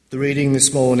The reading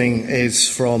this morning is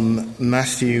from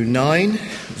Matthew 9,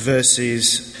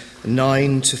 verses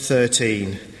 9 to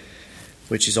 13,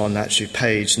 which is on actually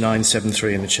page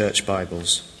 973 in the church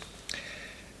Bibles.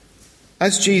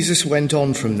 As Jesus went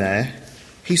on from there,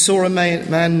 he saw a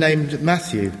man named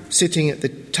Matthew sitting at the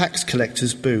tax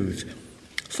collector's booth.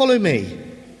 "Follow me,"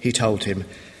 he told him,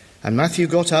 and Matthew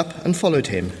got up and followed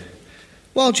him.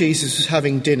 While Jesus was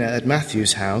having dinner at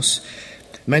Matthew's house,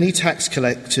 many tax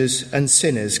collectors and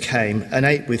sinners came and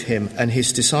ate with him and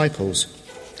his disciples.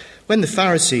 When the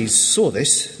Pharisees saw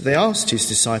this, they asked his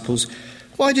disciples,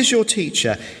 "Why does your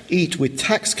teacher eat with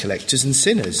tax collectors and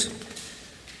sinners?"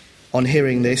 On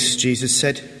hearing this, Jesus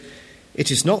said,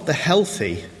 "It is not the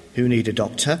healthy who need a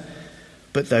doctor,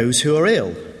 but those who are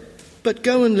ill. But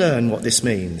go and learn what this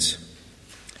means.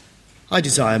 I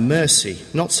desire mercy,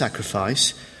 not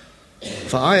sacrifice,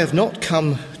 for I have not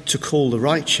come to call the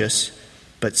righteous,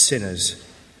 but sinners."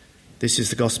 This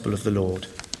is the gospel of the Lord.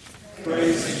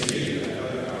 Praise to you, God.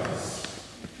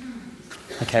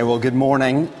 Okay, well, good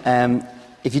morning.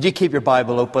 If you do keep your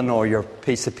Bible open or your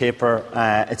piece of paper,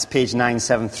 it's page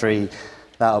 973.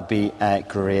 That'll be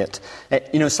great.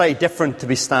 Slightly different to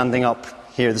be standing up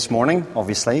here this morning,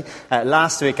 obviously.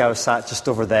 Last week I was sat just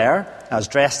over there. I was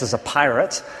dressed as a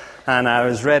pirate, and I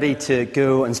was ready to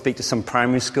go and speak to some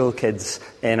primary school kids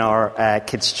in our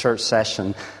kids' church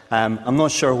session. I'm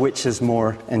not sure which is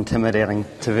more intimidating,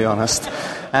 to be honest.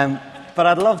 But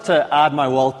I'd love to add my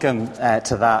welcome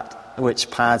to that,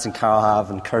 which Pads and Carol have,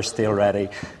 and Kirsty already.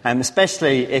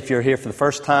 Especially if you're here for the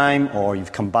first time or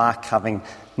you've come back having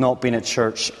not been at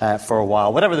church for a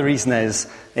while. Whatever the reason is,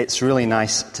 it's really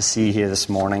nice to see you here this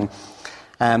morning.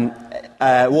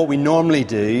 What we normally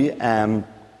do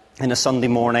in a Sunday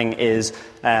morning is,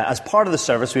 as part of the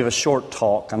service, we have a short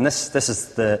talk. And this is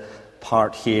the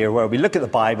part here where we look at the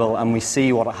Bible and we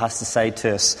see what it has to say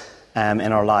to us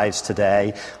in our lives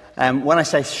today. When I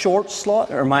say short slot,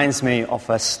 it reminds me of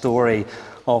a story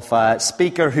of a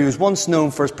speaker who was once known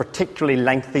for his particularly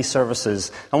lengthy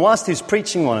services. And whilst he was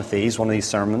preaching one of these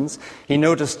sermons, he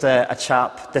noticed a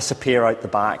chap disappear out the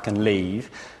back and leave,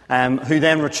 who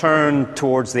then returned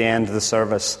towards the end of the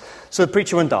service. So the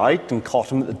preacher went out and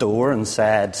caught him at the door and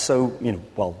said,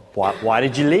 why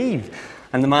did you leave?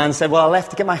 And the man said, "Well, I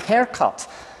left to get my hair cut."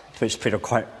 To which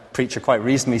the preacher quite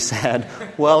reasonably said,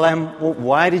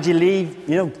 why did you leave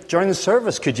during the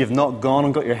service? Could you have not gone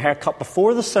and got your hair cut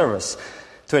before the service?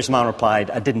 To which the man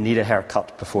replied, "I didn't need a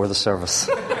haircut before the service."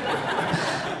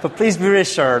 But please be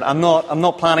reassured, I'm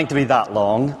not planning to be that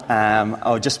long.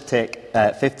 I'll just take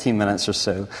 15 minutes or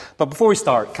so. But before we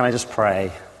start, can I just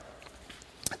pray?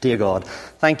 Dear God,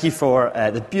 thank you for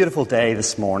the beautiful day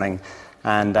this morning.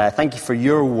 And thank you for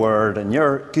your word and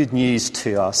your good news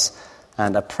to us.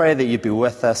 And I pray that you be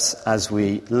with us as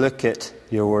we look at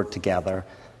your word together.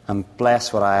 And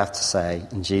bless what I have to say.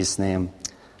 In Jesus' name,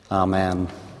 amen.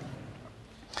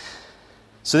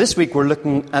 So this week we're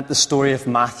looking at the story of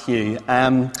Matthew,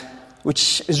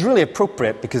 which is really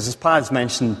appropriate because, as Pads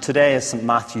mentioned, today is St.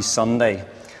 Matthew's Sunday.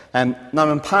 Now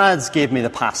when Pads gave me the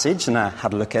passage and I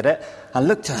had a look at it, I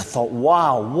looked at it and I thought,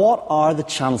 wow, what are the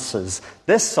chances?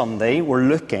 This Sunday we're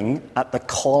looking at the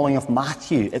calling of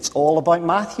Matthew. It's all about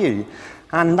Matthew.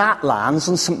 And that lands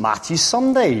on St. Matthew's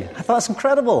Sunday. I thought that's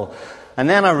incredible. And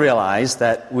then I realised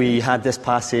that we had this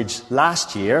passage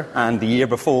last year and the year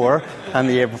before and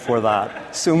the year before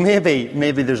that. So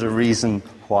maybe there's a reason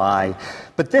why.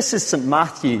 But this is St.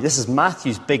 Matthew. This is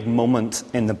Matthew's big moment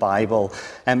in the Bible.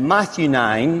 And Matthew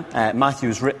 9, Matthew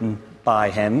was written by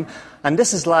him. And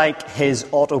this is like his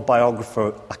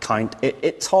autobiography account.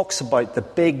 It talks about the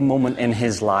big moment in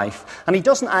his life. And he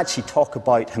doesn't actually talk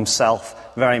about himself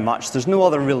very much. There's no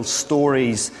other real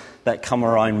stories that come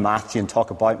around Matthew and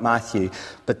talk about Matthew.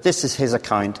 But this is his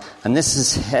account. And this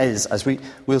is his, as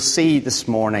we'll see this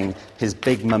morning, his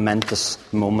big momentous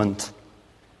moment.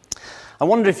 I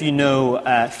wonder if you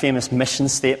know famous mission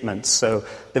statements. So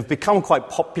they've become quite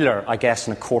popular, I guess,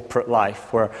 in a corporate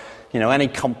life where any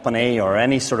company or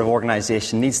any sort of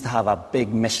organisation needs to have a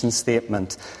big mission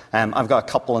statement. I've got a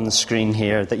couple on the screen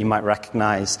here that you might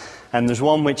recognise. And there's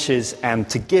one which is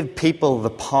to give people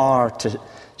the power to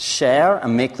share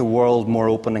and make the world more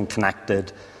open and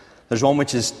connected. There's one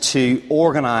which is to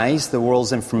organise the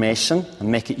world's information and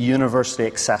make it universally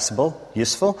accessible,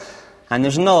 useful. And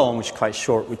there's another one which is quite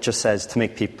short, which just says to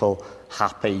make people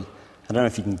happy. I don't know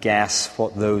if you can guess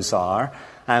what those are.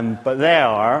 But they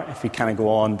are, if we kind of go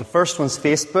on, the first one's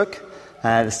Facebook,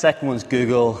 the second one's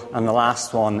Google, and the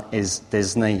last one is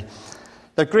Disney.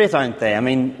 They're great, aren't they? I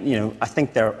mean, I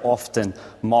think they're often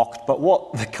mocked, but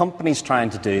what the company's trying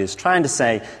to do is trying to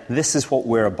say, this is what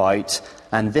we're about,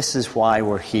 And this is why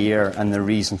we're here and the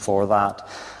reason for that.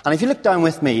 And if you look down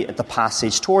with me at the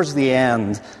passage, towards the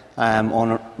end,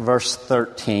 on verse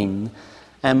 13,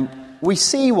 we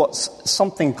see what's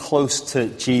something close to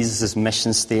Jesus'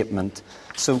 mission statement.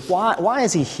 So why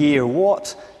is he here?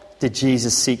 What did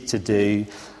Jesus seek to do?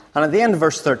 And at the end of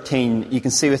verse 13, you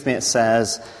can see with me it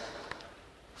says,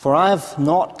 "For I have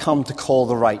not come to call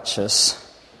the righteous,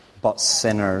 but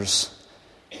sinners."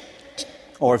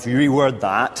 Or if you reword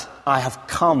that, "I have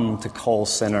come to call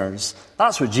sinners."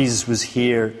 That's what Jesus was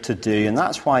here to do, and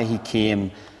that's why he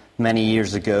came many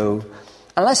years ago.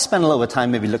 And let's spend a little bit of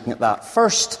time maybe looking at that.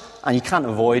 First, and you can't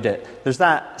avoid it, there's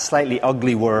that slightly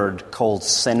ugly word called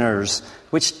sinners,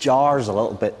 which jars a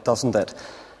little bit, doesn't it?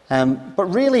 But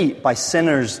really, by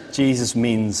sinners, Jesus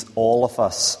means all of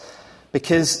us.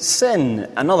 Because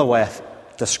sin, another way of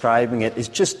describing it, is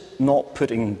just not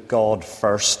putting God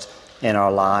first in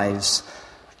our lives.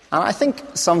 And I think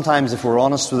sometimes, if we're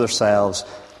honest with ourselves,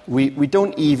 we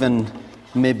don't even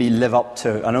maybe live up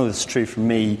to, I know this is true for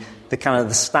me, the kind of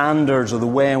the standards or the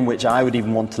way in which I would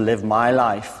even want to live my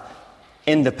life,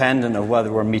 independent of whether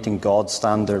we're meeting God's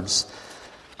standards.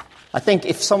 I think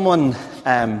if someone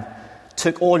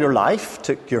took all your life,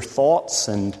 took your thoughts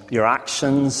and your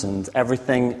actions and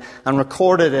everything, and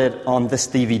recorded it on this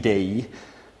DVD,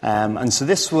 and so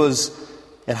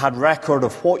it had record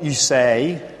of what you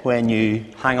say when you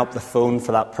hang up the phone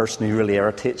for that person who really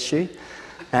irritates you,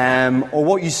 or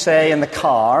what you say in the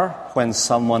car when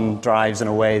someone drives in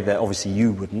a way that obviously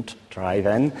you wouldn't drive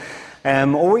in,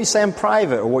 or what you say in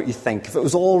private, or what you think. If it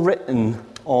was all written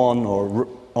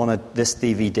on this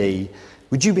DVD,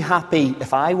 would you be happy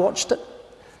if I watched it?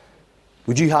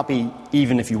 Would you be happy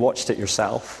even if you watched it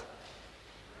yourself?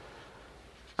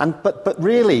 But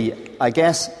really, I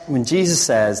guess when Jesus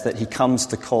says that he comes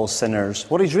to call sinners,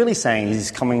 what he's really saying is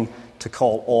he's coming to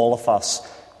call all of us.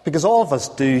 Because all of us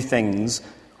do things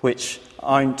which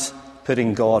aren't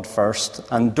putting God first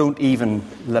and don't even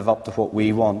live up to what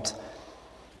we want.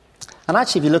 And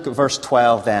actually, if you look at verse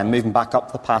 12 then, moving back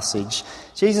up the passage,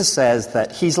 Jesus says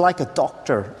that he's like a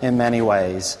doctor in many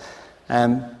ways.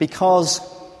 Because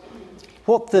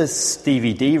what this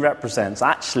DVD represents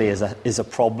actually is a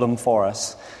problem for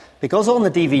us. Because on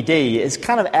the DVD is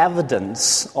kind of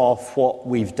evidence of what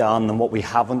we've done and what we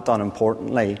haven't done,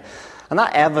 importantly. And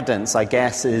that evidence, I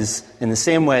guess, is in the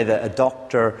same way that a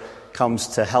doctor comes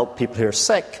to help people who are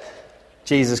sick,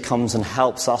 Jesus comes and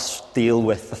helps us deal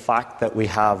with the fact that we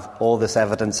have all this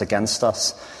evidence against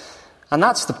us. And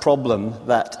that's the problem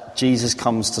that Jesus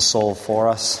comes to solve for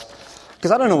us.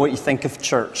 Because I don't know what you think of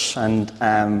church, and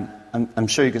I'm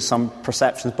sure you get some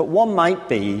perceptions, but one might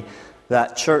be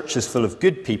that church is full of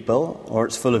good people, or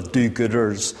it's full of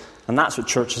do-gooders, and that's what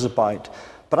church is about.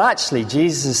 But actually,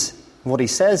 Jesus, what he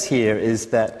says here is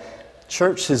that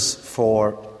church is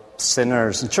for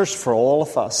sinners, and church is for all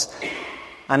of us.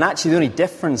 And actually, the only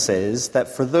difference is that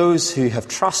for those who have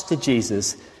trusted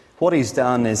Jesus, what he's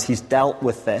done is he's dealt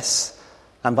with this.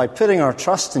 And by putting our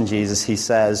trust in Jesus, he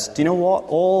says, do you know what?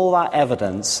 All that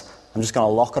evidence, I'm just going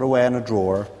to lock it away in a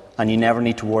drawer, and you never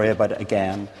need to worry about it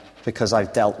again, because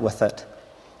I've dealt with it.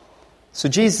 So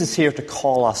Jesus is here to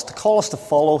call us to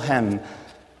follow him,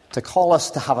 to call us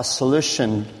to have a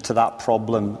solution to that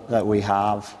problem that we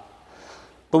have.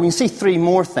 But we can see three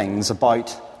more things about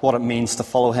what it means to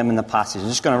follow him in the passage. I'm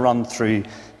just going to run through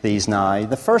these now.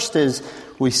 The first is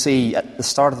we see at the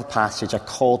start of the passage a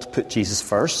call to put Jesus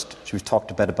first, which we've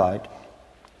talked a bit about.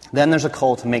 Then there's a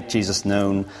call to make Jesus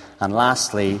known. And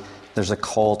lastly, there's a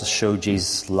call to show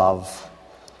Jesus love.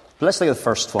 But let's look at the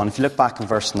first one. If you look back in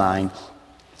verse 9.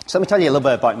 So let me tell you a little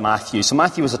bit about Matthew. So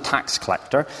Matthew was a tax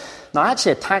collector. Now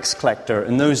actually a tax collector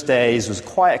in those days was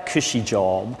quite a cushy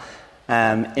job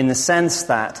in the sense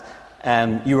that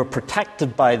you were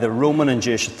protected by the Roman and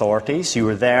Jewish authorities. You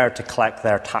were there to collect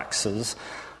their taxes.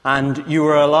 And you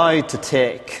were allowed to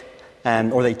take,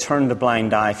 or they turned a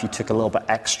blind eye if you took a little bit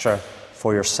extra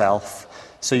for yourself.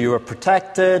 So you were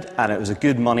protected, and it was a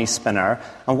good money spinner.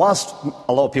 And whilst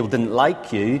a lot of people didn't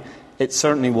like you, it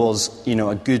certainly was,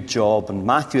 a good job. And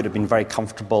Matthew would have been very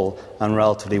comfortable and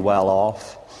relatively well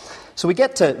off. So we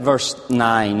get to verse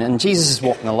 9, and Jesus is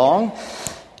walking along.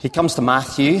 He comes to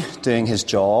Matthew doing his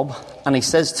job, and he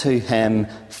says to him,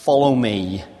 "Follow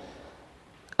me."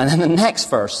 And then the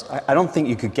next verse, I don't think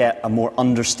you could get a more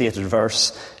understated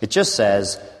verse. It just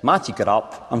says, Matthew got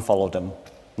up and followed him. And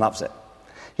that was it.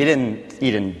 He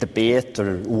didn't debate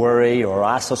or worry or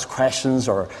ask us questions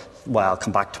or, well,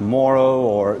 come back tomorrow,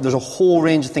 or there's a whole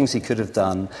range of things he could have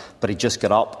done, but he just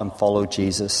got up and followed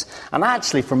Jesus. And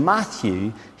actually, for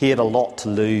Matthew, he had a lot to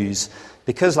lose,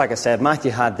 Because, like I said,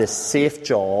 Matthew had this safe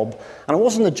job, and it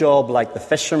wasn't a job like the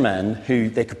fishermen who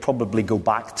they could probably go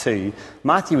back to.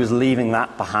 Matthew was leaving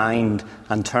that behind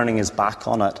and turning his back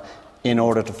on it in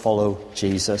order to follow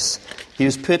Jesus. He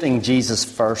was putting Jesus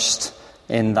first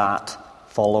in that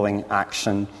following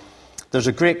action. There's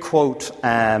a great quote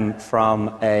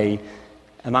from a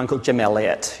man called Jim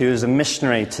Elliot, who was a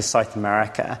missionary to South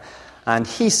America, and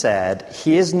he said,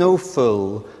 "He is no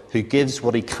fool who gives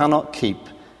what he cannot keep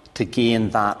to gain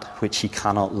that which he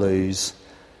cannot lose."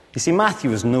 You see,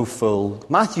 Matthew was no fool.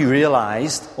 Matthew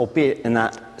realized, albeit in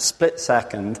that split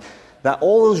second, that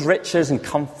all those riches and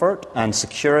comfort and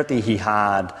security he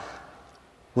had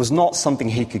was not something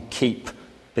he could keep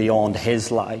beyond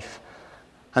his life.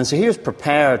 And so he was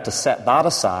prepared to set that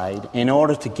aside in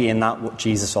order to gain that what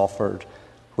Jesus offered,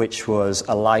 which was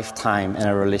a lifetime in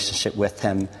a relationship with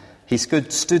him. He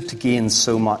stood to gain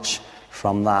so much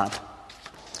from that.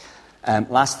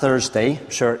 Last Thursday, I'm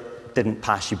sure it didn't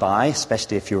pass you by,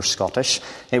 especially if you were Scottish.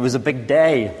 It was a big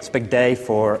day. It's a big day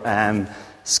for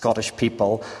Scottish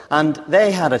people. And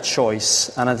they had a choice,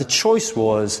 and the choice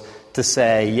was to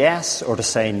say yes or to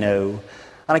say no.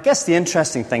 And I guess the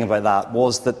interesting thing about that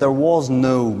was that there was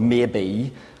no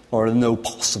maybe or no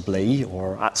possibly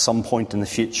or at some point in the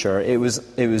future. It was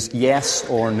yes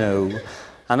or no.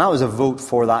 And that was a vote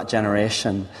for that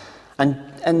generation.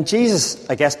 And Jesus,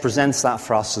 I guess, presents that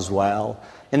for us as well.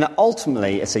 In that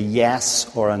ultimately it's a yes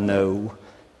or a no,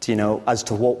 as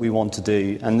to what we want to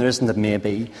do. And there isn't a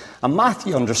maybe. And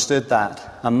Matthew understood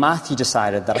that. And Matthew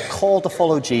decided that a call to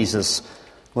follow Jesus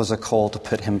was a call to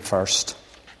put him first.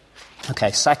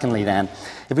 Okay, secondly then,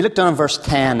 if we look down in verse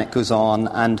 10, it goes on,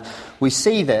 and we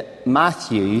see that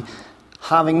Matthew,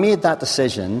 having made that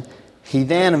decision, he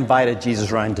then invited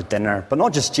Jesus round to dinner. But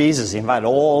not just Jesus, he invited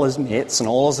all his mates and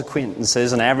all his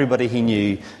acquaintances and everybody he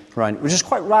knew round, which is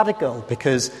quite radical,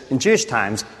 because in Jewish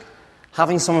times,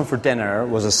 having someone for dinner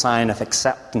was a sign of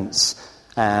acceptance.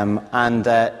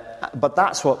 But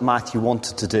that's what Matthew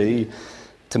wanted to do,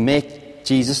 to make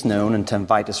Jesus known and to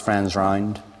invite his friends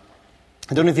round.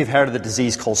 I don't know if you've heard of the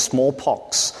disease called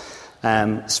smallpox.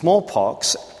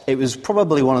 Smallpox, it was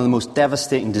probably one of the most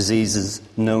devastating diseases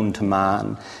known to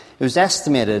man. It was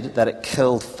estimated that it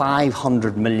killed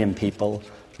 500 million people,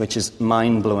 which is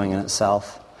mind-blowing in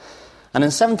itself. And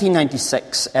in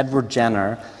 1796, Edward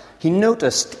Jenner, he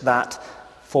noticed that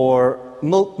for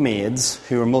milkmaids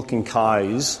who were milking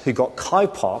cows who got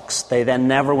cowpox, they then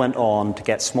never went on to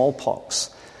get smallpox.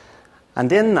 And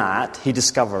in that, he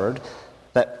discovered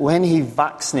that when he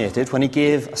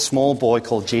gave a small boy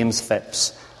called James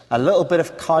Phipps a little bit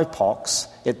of cowpox,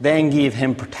 it then gave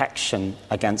him protection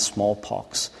against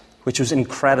smallpox, which was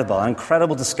incredible, an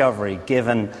incredible discovery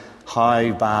given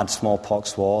how bad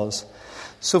smallpox was.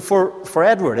 So for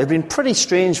Edward, it had been pretty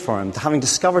strange for him, to having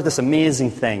discovered this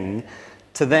amazing thing,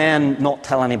 to then not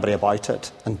tell anybody about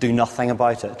it and do nothing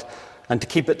about it, and to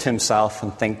keep it to himself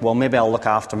and think, well, maybe I'll look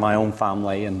after my own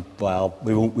family and, well,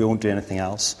 we won't do anything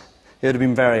else. It would have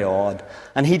been very odd.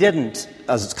 And he didn't,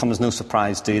 as it's come as no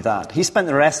surprise, do that. He spent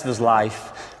the rest of his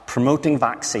life promoting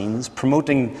vaccines,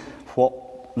 promoting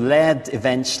what led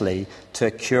eventually to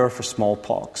a cure for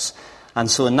smallpox.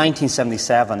 And so in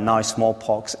 1977, now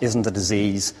smallpox isn't a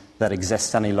disease that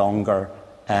exists any longer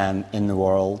in the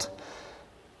world.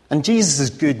 And Jesus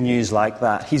is good news like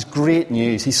that. He's great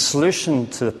news. He's solution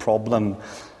to the problem.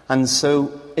 And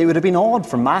so it would have been odd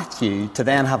for Matthew to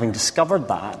then, having discovered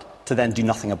that, to then do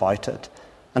nothing about it.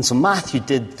 And so Matthew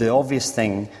did the obvious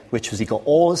thing, which was he got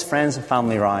all his friends and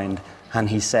family round and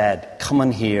he said, come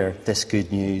and hear this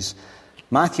good news.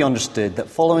 Matthew understood that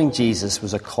following Jesus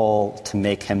was a call to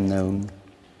make him known.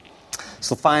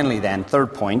 So finally then,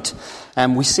 third point,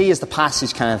 we see as the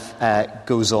passage kind of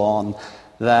goes on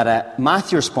that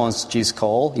Matthew responds to Jesus'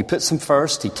 call. He puts him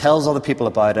first, he tells other people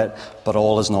about it, but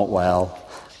all is not well.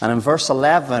 And in verse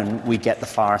 11, we get the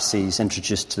Pharisees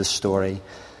introduced to the story.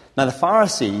 Now, the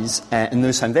Pharisees, in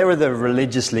those times, they were the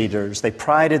religious leaders. They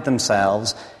prided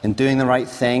themselves in doing the right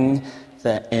thing,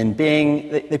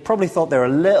 they probably thought they were a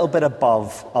little bit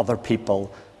above other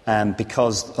people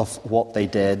because of what they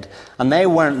did. And they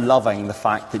weren't loving the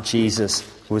fact that Jesus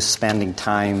was spending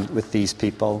time with these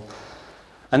people.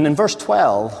 And in verse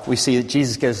 12, we see that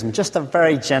Jesus gives them just a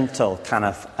very gentle kind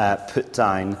of put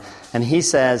down. And he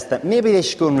says that maybe they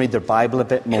should go and read their Bible a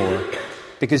bit more,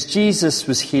 because Jesus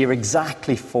was here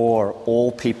exactly for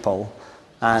all people,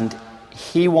 and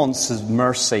he wants his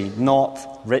mercy, not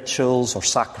rituals or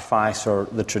sacrifice or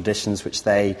the traditions which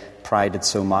they prided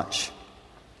so much.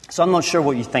 So I'm not sure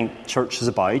what you think church is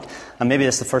about, and maybe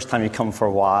this is the first time you come for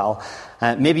a while.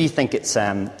 Maybe you think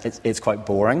it's quite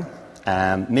boring.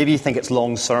 Maybe you think it's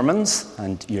long sermons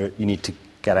and you need to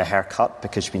get a haircut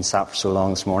because you've been sat for so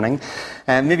long this morning.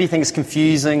 Maybe you think it's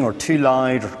confusing or too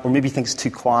loud, or maybe you think it's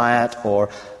too quiet or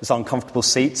there's uncomfortable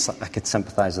seats. I could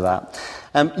sympathise with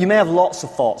that. You may have lots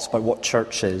of thoughts about what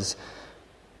church is,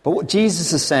 but what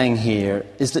Jesus is saying here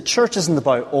is that church isn't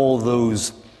about all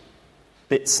those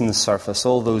bits in the surface,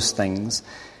 all those things.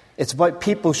 It's about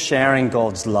people sharing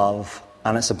God's love,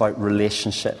 and it's about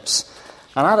relationships.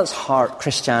 And at its heart,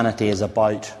 Christianity is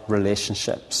about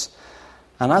relationships.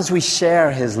 And as we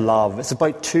share his love, it's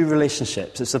about two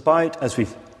relationships. It's about, as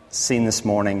we've seen this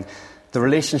morning, the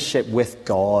relationship with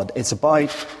God. It's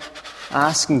about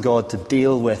asking God to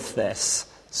deal with this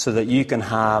so that you can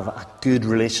have a good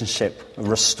relationship, a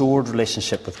restored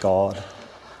relationship with God.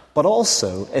 But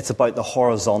also, it's about the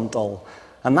horizontal.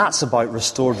 And that's about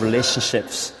restored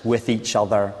relationships with each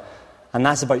other. And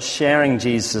that's about sharing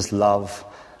Jesus' love.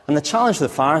 And the challenge of the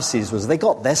Pharisees was they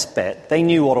got this bit. They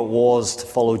knew what it was to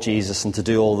follow Jesus and to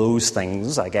do all those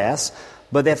things, I guess.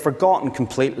 But they'd forgotten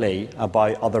completely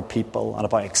about other people and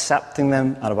about accepting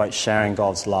them and about sharing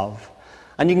God's love.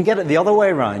 And you can get it the other way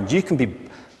around. You can be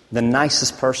the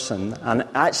nicest person and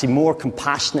actually more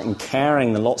compassionate and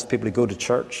caring than lots of people who go to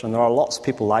church. And there are lots of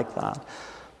people like that.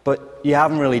 But you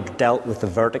haven't really dealt with the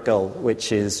vertical,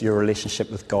 which is your relationship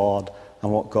with God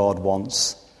and what God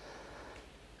wants.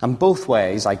 And both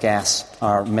ways, I guess,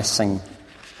 are missing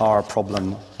our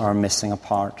problem, are missing a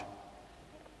part.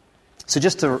 So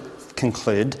just to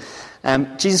conclude,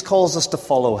 Jesus calls us to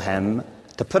follow him,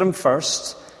 to put him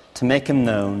first, to make him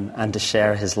known, and to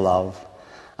share his love.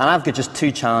 And I've got just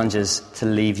two challenges to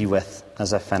leave you with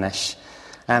as I finish.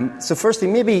 So firstly,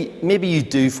 maybe you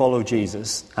do follow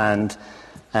Jesus, but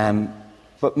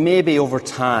maybe over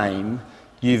time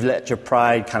you've let your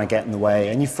pride kind of get in the way,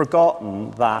 and you've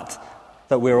forgotten that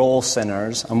we're all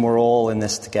sinners and we're all in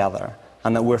this together,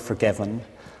 and that we're forgiven.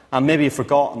 And maybe you've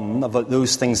forgotten about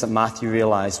those things that Matthew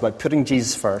realised about putting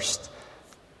Jesus first,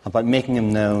 about making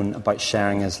him known, about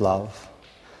sharing his love.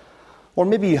 Or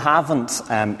maybe you haven't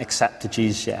accepted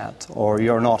Jesus yet, or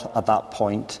you're not at that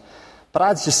point. But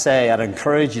I'd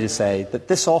encourage you to say that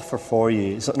this offer for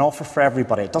you is an offer for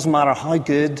everybody. It doesn't matter how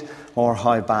good or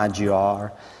how bad you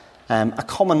are. A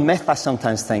common myth, I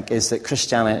sometimes think, is that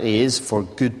Christianity is for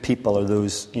good people or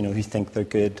those who think they're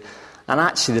good. And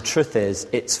actually the truth is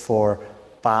it's for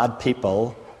bad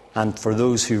people and for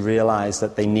those who realise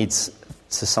that they need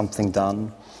something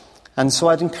done. And so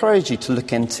I'd encourage you to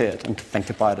look into it and to think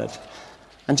about it.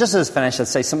 And just as finished, I'd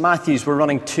say St Matthew's, we're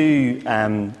running two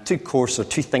courses, or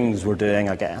two things we're doing,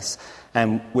 I guess,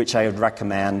 which I would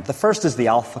recommend. The first is the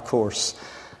Alpha course.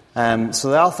 So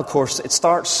the Alpha course, it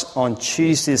starts on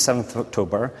Tuesday the 7th of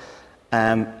October.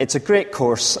 It's a great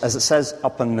course, as it says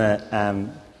up in the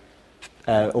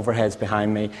overheads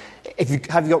behind me.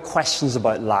 Have you got questions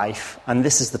about life? And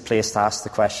this is the place to ask the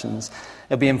questions.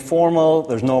 It'll be informal.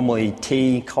 There's normally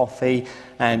tea, coffee.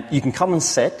 And you can come and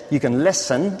sit. You can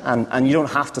listen, and you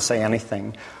don't have to say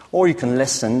anything. Or you can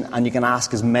listen, and you can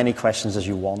ask as many questions as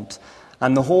you want.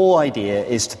 And the whole idea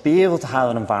is to be able to have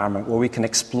an environment where we can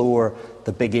explore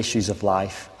the big issues of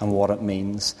life and what it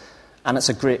means. And it's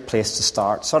a great place to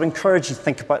start. So I'd encourage you to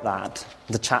think about that,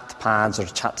 to chat to Pads or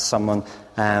to chat to someone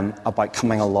about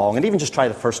coming along. And even just try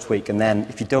the first week. And then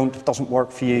if it doesn't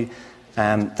work for you,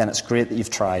 then it's great that you've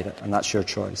tried it, and that's your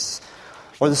choice.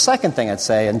 Or the second thing I'd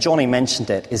say, and Johnny mentioned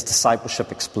it, is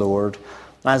Discipleship Explored.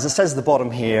 Now, as it says at the bottom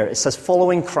here, it says,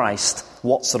 following Christ,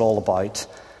 what's it all about?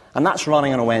 And that's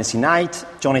running on a Wednesday night.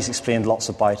 Johnny's explained lots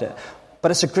about it.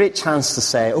 But it's a great chance to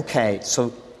say, okay,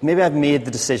 so maybe I've made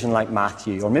the decision like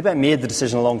Matthew, or maybe I made the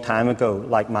decision a long time ago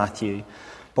like Matthew.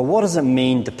 But what does it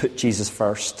mean to put Jesus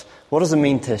first? What does it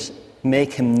mean to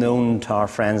make him known to our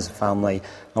friends and family?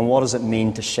 And what does it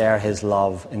mean to share his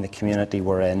love in the community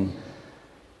we're in?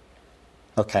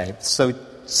 Okay, so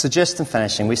just in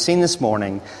finishing, we've seen this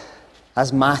morning,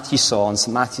 as Matthew saw on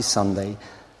St. Matthew's Sunday,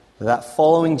 that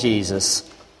following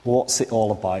Jesus, what's it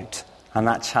all about? And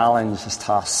that challenge is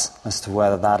to us as to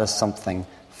whether that is something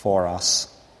for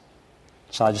us.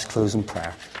 Shall I just close in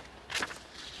prayer?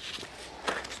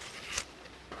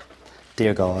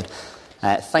 Dear God,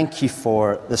 thank you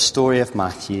for the story of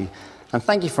Matthew, and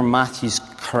thank you for Matthew's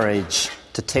courage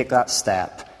to take that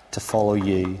step to follow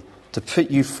you, to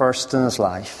put you first in his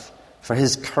life, for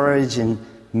his courage in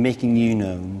making you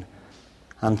known.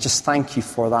 And just thank you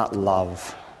for that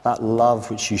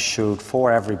love which you showed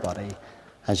for everybody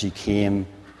as you came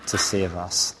to save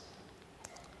us.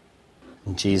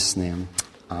 In Jesus' name,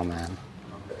 amen.